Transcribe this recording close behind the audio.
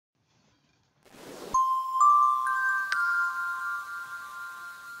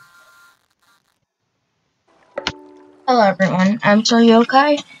Hello everyone, I'm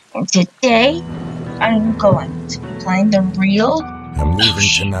Yokai, and today I'm going to be playing the real I'm leaving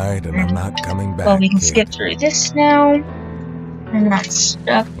tonight and I'm not coming back. Well, we can kid. skip through this now. I'm not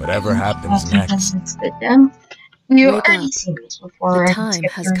stuck. Whatever happens Because next. it's the demo. You've Wake already up. seen these before. The I can time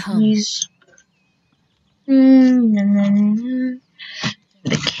skip has through come. these.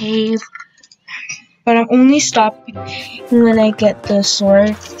 The cave. But I'm only stopping when I get the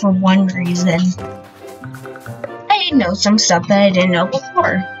sword for one reason. I know some stuff that I didn't know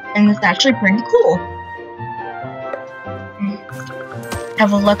before, and it's actually pretty cool. I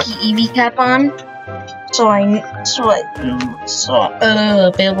have a lucky Eevee cap on,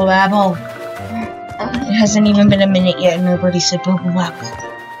 Babble Babble. It hasn't even been a minute yet, and I've already said Babble Babble.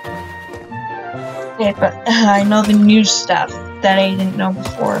 Okay, but I know the new stuff that I didn't know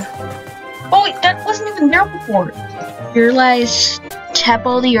before. Oh wait, that wasn't even there before. Here lies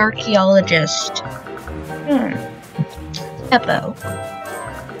Teppo the archaeologist. Teppo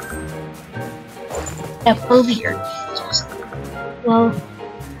the archaeologist. Well,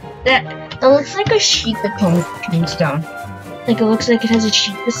 that looks like a sheep at tombstone. Like it looks like it has a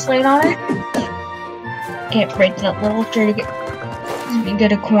sheep slate on it. Can't break that little try to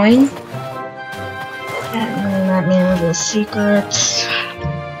get a coin. That man the secrets.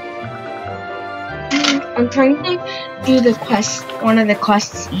 I'm trying to do the quest, one of the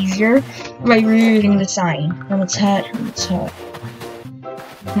quests easier by rereading the sign. Hermit's hat, Hermit's hat.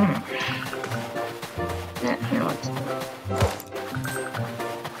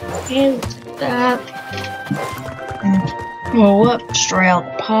 Okay, let's do that. Roll up, destroy all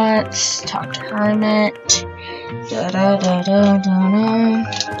the pots, talk to Hermit.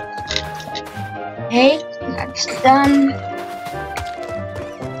 Okay, that's done.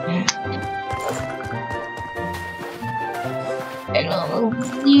 And all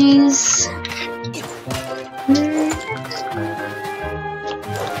of these.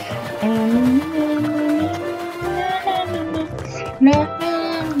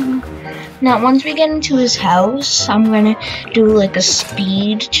 Now, once we get into his house, I'm gonna do like a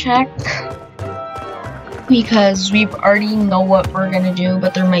speed check. Because we already know what we're gonna do,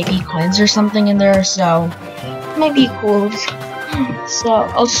 but there might be coins or something in there, so it might be cool. So,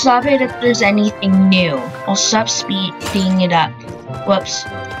 I'll stop it if there's anything new. I'll stop speeding it up. Whoops.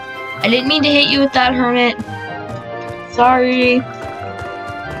 I didn't mean to hit you with that, Hermit. Sorry.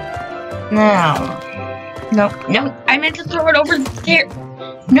 Now. No, I meant to throw it over there.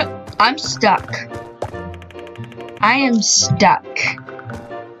 No, I'm stuck. I am stuck.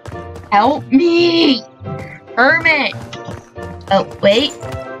 Help me! Hermit! Oh, wait.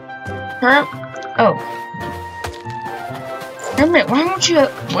 Hermit,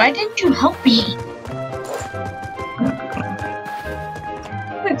 why didn't you help me?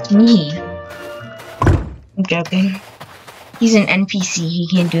 It's me. I'm joking. He's an NPC, he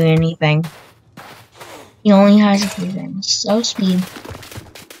can't do anything. He only has a few things. So speed.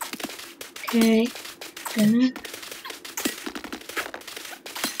 Okay.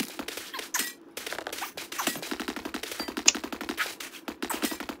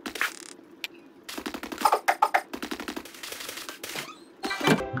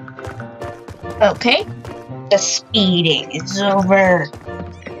 Okay, the speeding is over.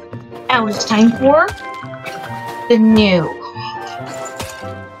 Now it's time for the new.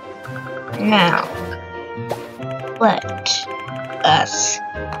 Now, let us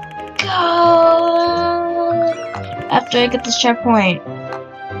go. After I get this checkpoint.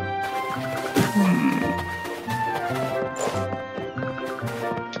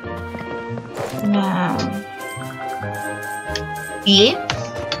 Now, yeah.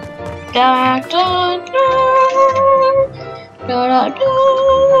 Da, da, da, da, da, da.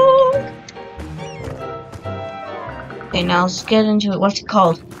 Okay, now let's get into it. What's it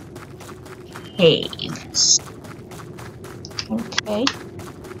called? Caves. Okay.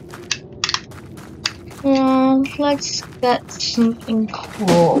 Let's get something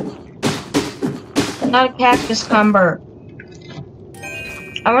cool. Not a cactus cumber.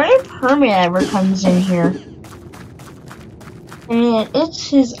 I wonder if Hermit ever comes in here. And it's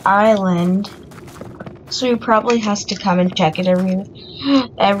his island, so he probably has to come and check it every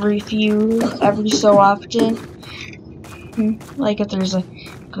so often. Like if there's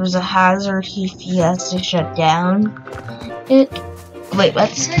a hazard, he has to shut down it. Wait,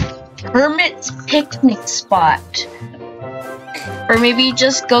 what's it? Hermit's picnic spot, or maybe he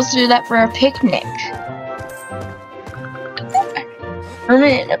just goes through that for a picnic.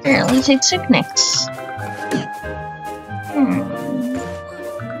 Hermit apparently takes picnics.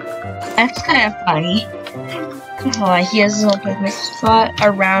 That's kind of funny. He has his little picnic spot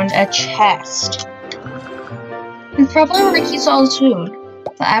around a chest. And probably where he saw his food.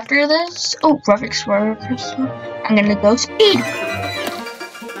 But after this, oh, rough explorer crystal. I'm gonna go speed.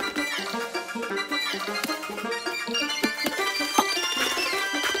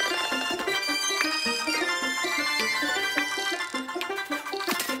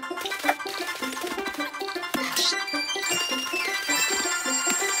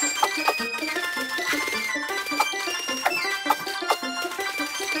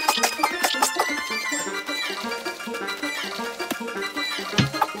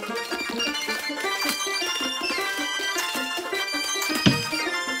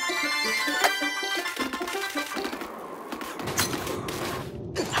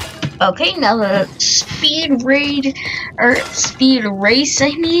 Okay, now the speed race.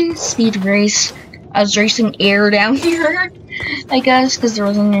 I was racing air down here, I guess, because there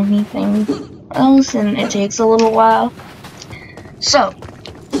wasn't anything else, and it takes a little while. So,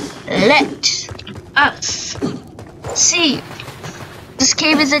 let us see. This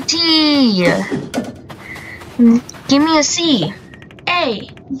cave is a T. Give me a C. A,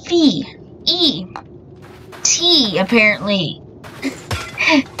 V, E, T, apparently.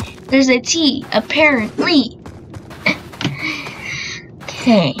 There's a T, apparently.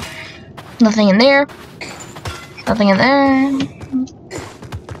 Okay. Nothing in there. Nothing in there.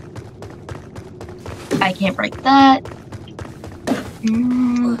 I can't break that.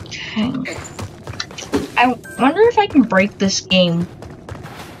 Okay. I wonder if I can break this game.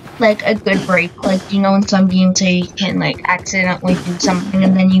 Like a good break. Like, you know, in some games you can like accidentally do something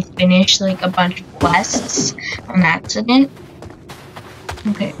and then you finish like a bunch of quests on accident.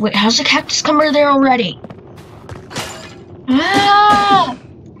 Okay, wait, how's the cactus come over there already? Ah!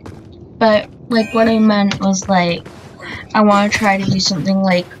 But, like, what I meant was, like, I want to try to do something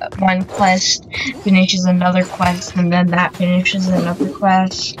like one quest finishes another quest, and then that finishes another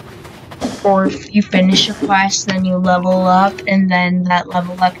quest. Or if you finish a quest, then you level up, and then that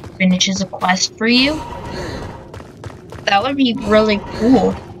level up finishes a quest for you. That would be really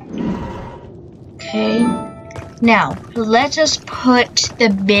cool. Okay. Now, let us put the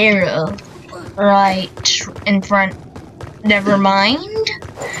barrel right in front. Never mind.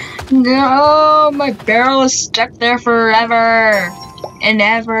 No, my barrel is stuck there forever. And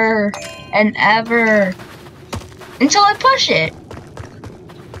ever. And ever. Until I push it.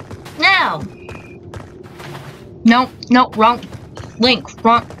 Now. No, wrong. Link,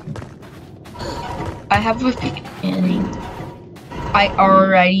 wrong. I have a feeling I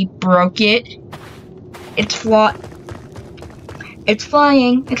already broke it. It's flying. It's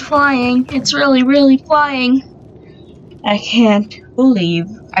flying. It's really, really flying. I can't believe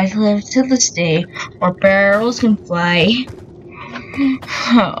I live to this day where barrels can fly.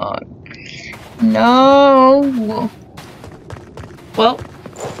 Oh, no. Well,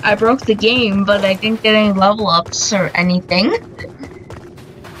 I broke the game, but I didn't get any level ups or anything.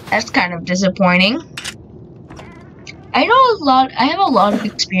 That's kind of disappointing. I have a lot of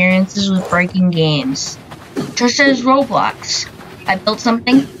experiences with breaking games. Just as Roblox. I built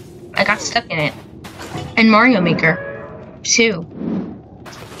something, I got stuck in it. And Mario Maker, too.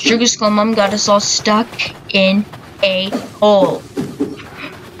 Sugar Skull Mom got us all stuck in a hole.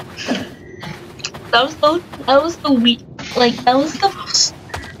 That was the most,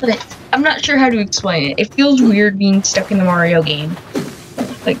 but I'm not sure how to explain it. It feels weird being stuck in a Mario game.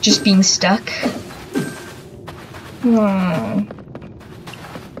 Like, just being stuck.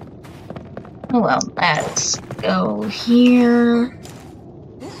 Oh well, let's go here.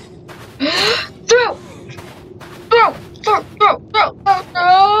 Throw!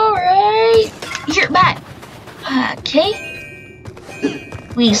 Alright! Here, bat! Okay.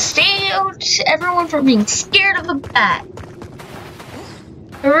 We saved everyone from being scared of the bat.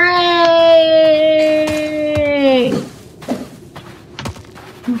 Hooray!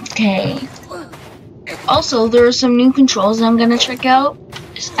 Okay. Also, there are some new controls I'm gonna check out.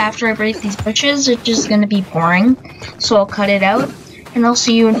 Just after I break these bushes, it's just gonna be boring. So I'll cut it out. And I'll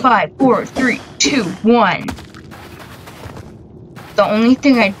see you in 5, 4, 3, 2, 1. The only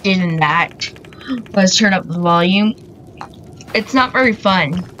thing I did in that was turn up the volume. It's not very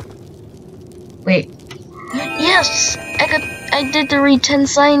fun. Wait. Yes! I did the read 10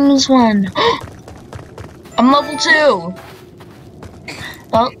 signs one. I'm level 2.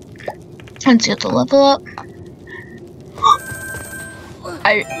 Well, let's get the level up.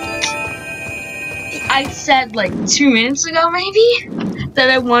 I said like 2 minutes ago maybe that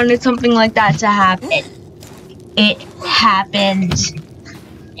I wanted something like that to happen. It happened.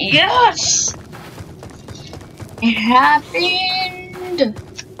 Yes! It happened.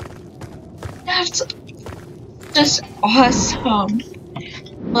 That's just awesome.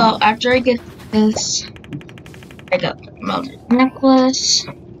 Well, after I get this I got the mounted necklace.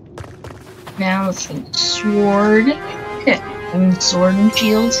 Now it's the sword. I mean, sword and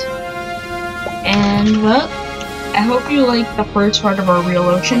shield. And, well, I hope you liked the first part of our real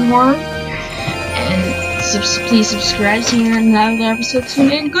Oceanhorn. And please subscribe to hear another episode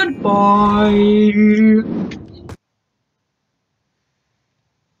soon. And goodbye!